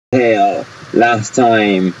UNDERTALE. Last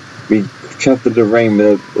time we chopped up the ring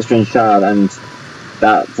with a strange child and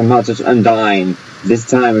that somehow touched Undyne. This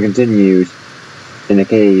time we continued in a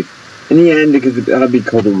cave. In the end, it could be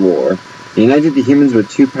called a war. United, the humans were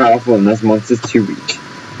too powerful and us monsters too weak.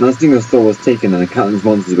 Not a single soul was taken and the countless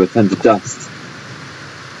monsters were turned to dust.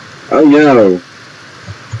 Oh no!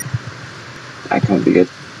 That can't be good.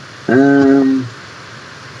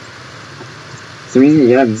 So I'm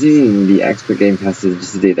using the expert gamecaster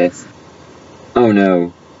just to do this. Oh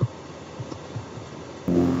no.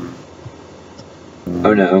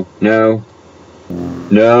 Oh no. No.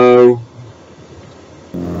 No.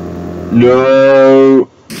 No.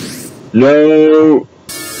 No.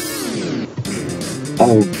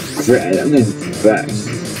 Oh great, I'm going to best.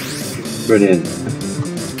 Brilliant.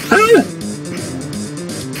 Ah!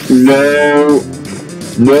 No.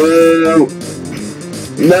 No.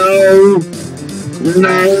 No.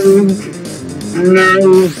 No.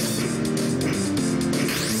 No.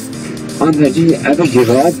 Andre, do you ever give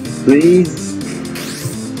up, please?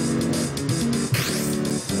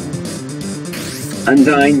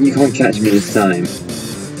 Undyne, you can't catch me this time.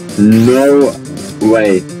 No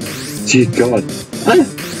way. Dear God. Ah!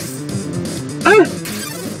 Ah!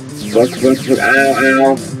 Fuck.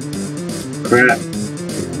 Ow. Crap.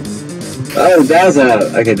 Oh, there's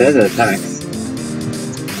attacks.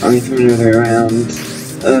 I'm throwing the other way around.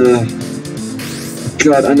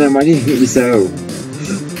 God, Undyne, why do you hate me so?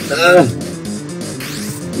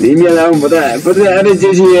 Leave me alone, what the hell did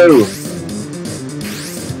you do?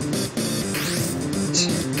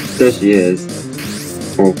 There she is.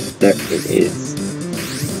 Oh, there it is.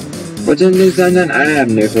 What did this Undyne? I have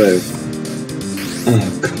no clue.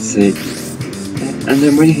 Oh, God's sake. And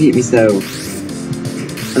then why do you hate me so?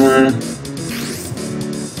 No.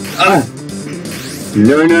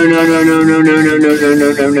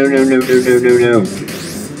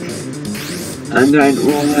 Undyne,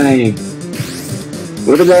 why?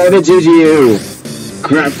 What did I do to you?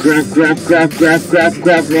 Crap, run.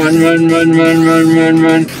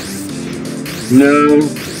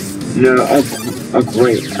 No, oh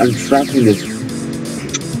great, I'm trapped in this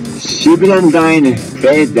stupid Undyne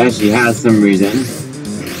bed that she has some reason.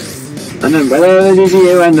 And then, what did I do to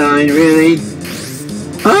you, Undyne, really?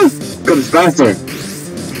 Huh? Comes faster.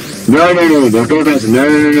 No, don't go faster, no.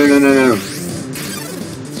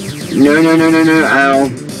 No, ow.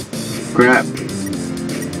 Crap.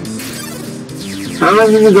 How long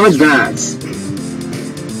did you dodge that?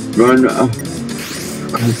 Run, oh,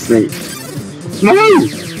 for God's sake. No!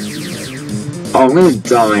 Oh, I'm gonna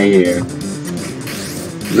die here.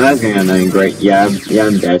 That's gonna be great. Yeah,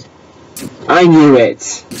 I'm dead. I knew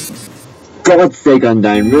it! God's sake,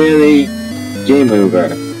 Undyne, really? Game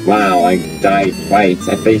over. Wow, I died twice.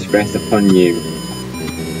 I face rest upon you.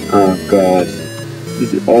 Oh God.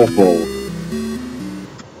 This is awful.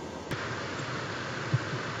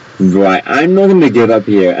 Right, I'm not gonna give up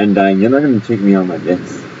here, Undyne. You're not gonna take me on like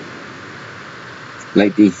this.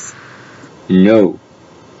 Like this. No.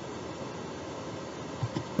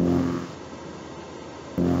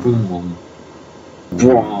 Boom.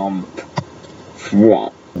 Bromp.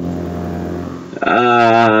 Swamp.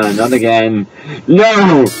 Not again.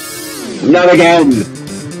 No! Not again!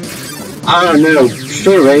 Oh no,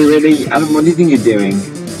 straight away, really? Adam, what do you think you're doing?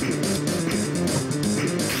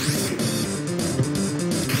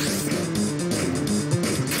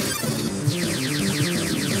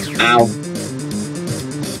 Ow.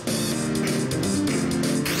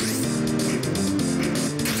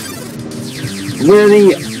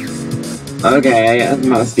 Really? Okay, I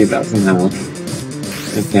must do that somehow.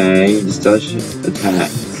 Okay, just dodge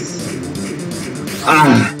attacks.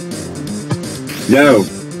 Ah! No!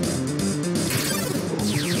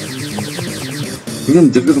 It's been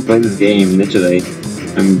difficult to play this game, literally.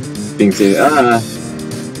 I'm being serious.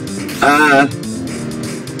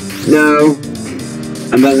 No!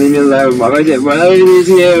 I'm not leaving me alone. What did I do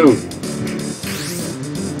to you?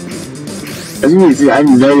 As you can see, I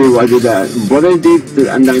know why I did that. What I did to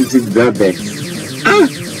Undyne to deserve this. Ah!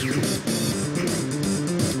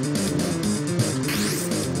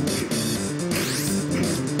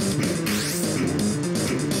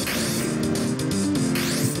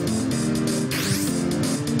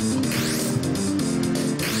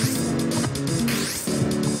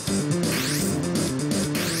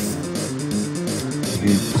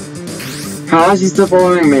 How is she still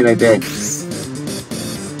following me like this?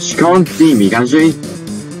 She can't see me, can she?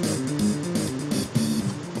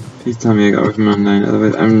 Please tell me I got away from Undyne,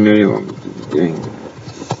 otherwise I don't know what I'm doing.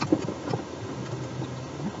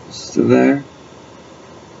 Still there?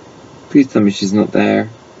 Please tell me she's not there.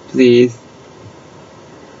 Please.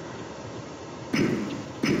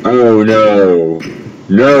 Oh no.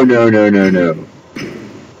 No, no, no, no, no.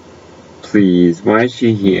 Please, why is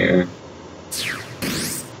she here?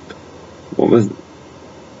 What was...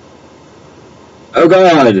 Oh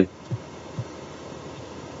god!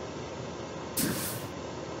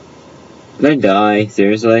 Did I die?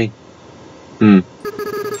 Seriously?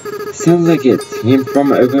 Sounds like it came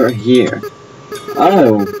from over here.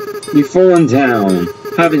 Oh, you've fallen down,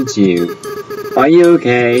 haven't you? Are you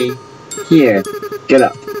okay? Here, get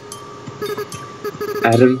up.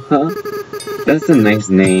 Adam, huh? That's a nice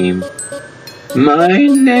name. My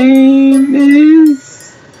name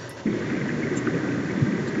is...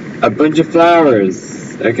 a bunch of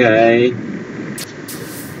flowers, okay?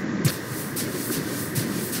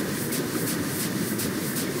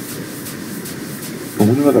 I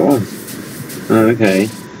wonder what it was. Oh, okay.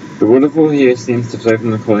 The waterfall here seems to flow from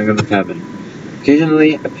the ceiling of the cabin.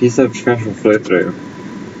 Occasionally, a piece of trash will flow through,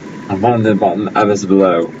 and one at the bottom abyss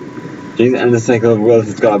below. During the end of the cycle of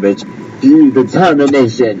worthless garbage, view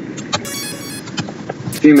determination!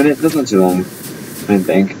 3 minutes? That's not too long, I don't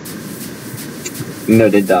think. No,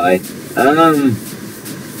 they die.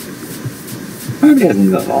 Probably hasn't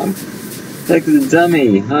been that long. Like the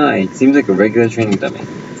dummy! Hi! Seems like a regular training dummy.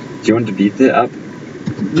 Do you want to beat it up?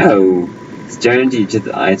 No! Stare into each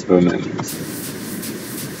other's eyes for a moment.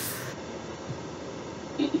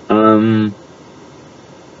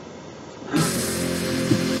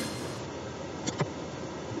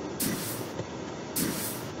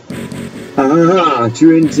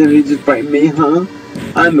 Too intimidated to fight me, huh?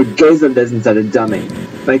 I'm a ghost that lives inside a dummy.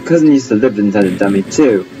 My cousin used to live inside a dummy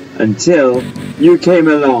too, until you came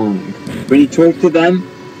along. When you talked to them,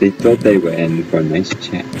 they thought they were in for a nice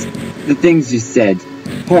chat. The things you said,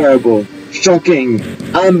 horrible, shocking,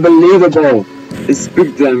 unbelievable. They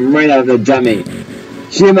spooked them right out of the dummy.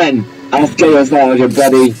 Human, I'll scare yourself out of your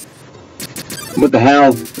body. What the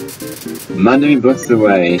hell? My dummy blocks the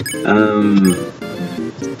way.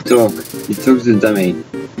 Talk. He talks to the dummy.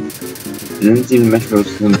 It doesn't seem to mesh for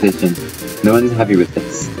competition. No one's happy with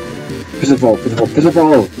this. Pitiful, pitiful,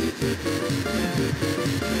 pitiful!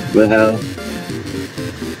 What the hell?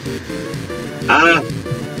 Ah!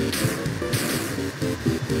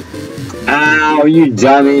 Ow, you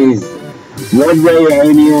dummies! One way you're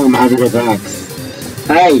only your magic attacks.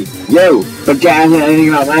 Hey, yo! Forget anything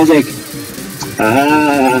about magic!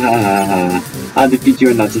 Ah! I'll defeat you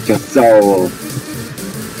and not take your soul.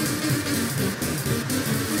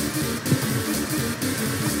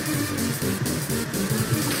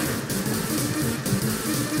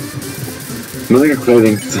 Smells like a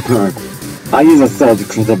clothing store. I'll use a sword to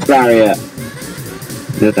cross a barrier.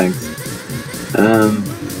 No thanks.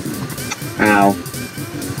 Ow.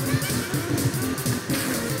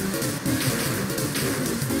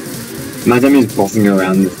 My dummy's bossing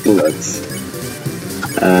around with bullets.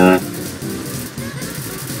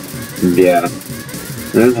 Yeah.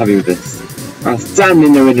 I'm not happy with this. I'll stand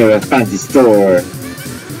in the window of a fancy store.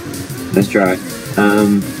 Let's try.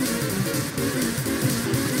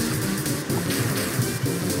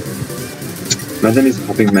 My dummy's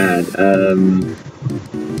hopping mad.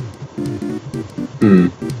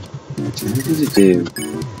 What does it do?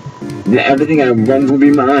 Everything I want will be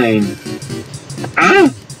mine. Ah!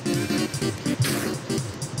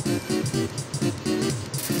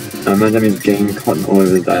 My dummy's getting caught all over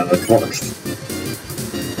the dialogue box.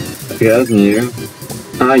 Okay, that's new.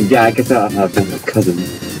 Ah, yeah, I guess I'll have been a cousin.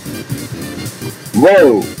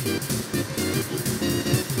 Whoa!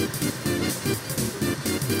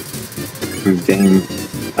 Dang.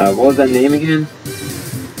 What was that name again?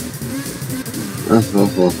 That's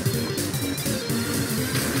awful.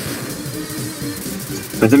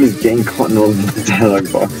 My dummy's getting caught in all over the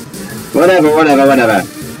dialogue box. Whatever, whatever, whatever.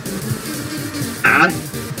 Ah!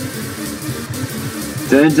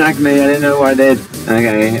 Don't attack me, I didn't know what I did.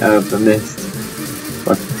 Okay, I missed.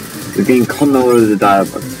 Fuck. We're getting caught all over the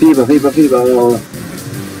dialogue box. Feeble, feeble, feeble!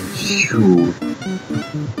 Shoo.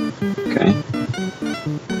 Okay.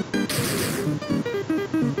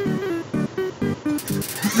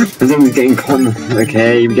 My dummy's getting caught.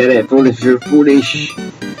 Okay, you get it. Foolish, you're foolish.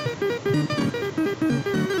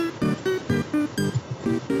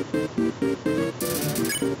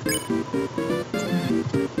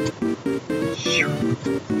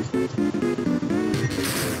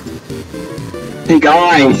 Hey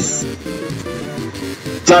guys!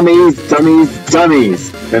 Dummies, dummies,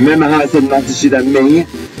 dummies! Remember how I said not to shoot at me?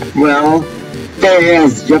 Well, there it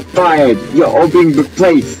is! You're fired! You're all being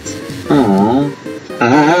replaced! Aww.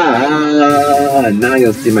 Ah, now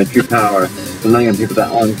you'll see my true power. Relying on people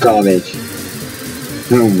that aren't garbage.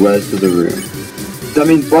 No words for the room.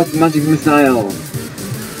 Dummies, boss magic missile!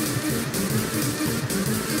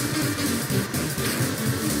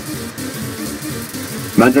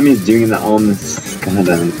 My dummy's doing that on this.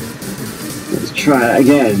 Goddamn. Let's try it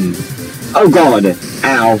again. Oh god!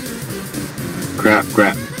 Ow! Crap,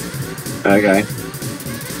 crap. Okay.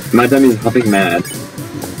 My dummy's hopping mad.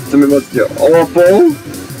 Somebody wants to do awful?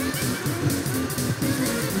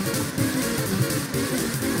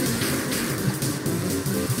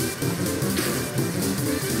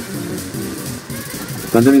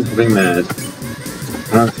 My dummy's hopping mad.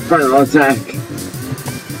 Final attack!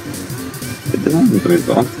 It doesn't have dummies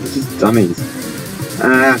box, it's just dummies.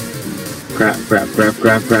 Ah! Crap, crap, crap,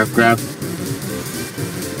 crap, crap, crap.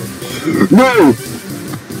 No!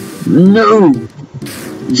 No!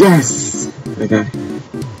 Yes! Okay.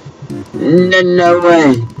 No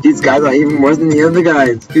way! These guys are even worse than the other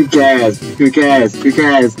guys! Who cares? Who cares? Who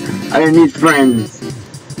cares? I don't need friends!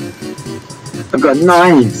 I've got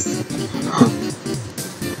knives!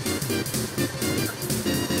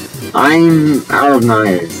 I'm out of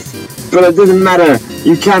knives. But it doesn't matter!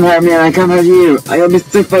 You can't hurt me and I can't hurt you! And you'll be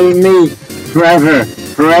stuck fighting me! Forever!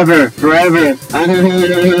 Forever! Forever!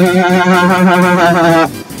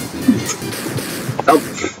 Oh.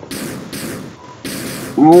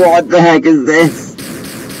 What the heck is this?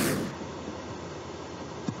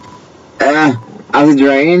 Acid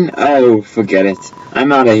rain? Oh, forget it.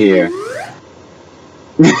 I'm out of here.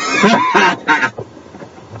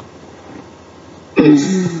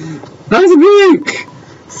 How's it Luke?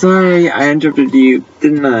 Sorry, I interrupted you,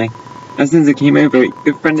 didn't I? As soon as I came over,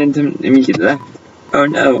 your friend immediately left. Oh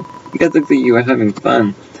no, you guys looked like you were having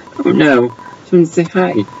fun. Oh no, someone say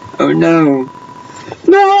hi. Oh no.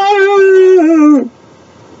 No!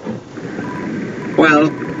 Well,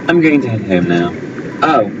 I'm going to head home now.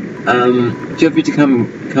 Oh, feel free to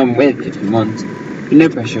come with if you want. But no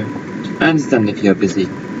pressure. I understand if you're busy.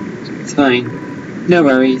 It's fine. No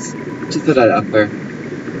worries. Just thought I'd offer.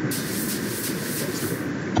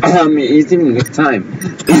 You didn't make time.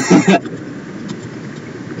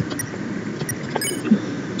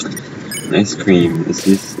 Ice cream. This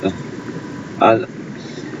is. I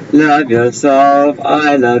love yourself.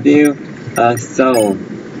 I love you. A soul.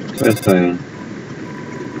 Where's phone?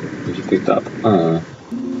 Which you picked up.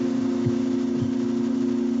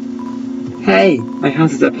 Hey, my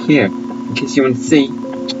house is up here. In case you want to see,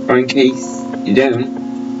 or in case you don't.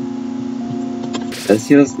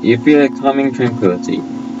 You feel a calming tranquility.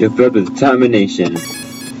 You're filled with determination.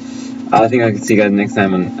 I think I can see you guys next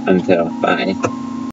time on UNDERTALE. Bye.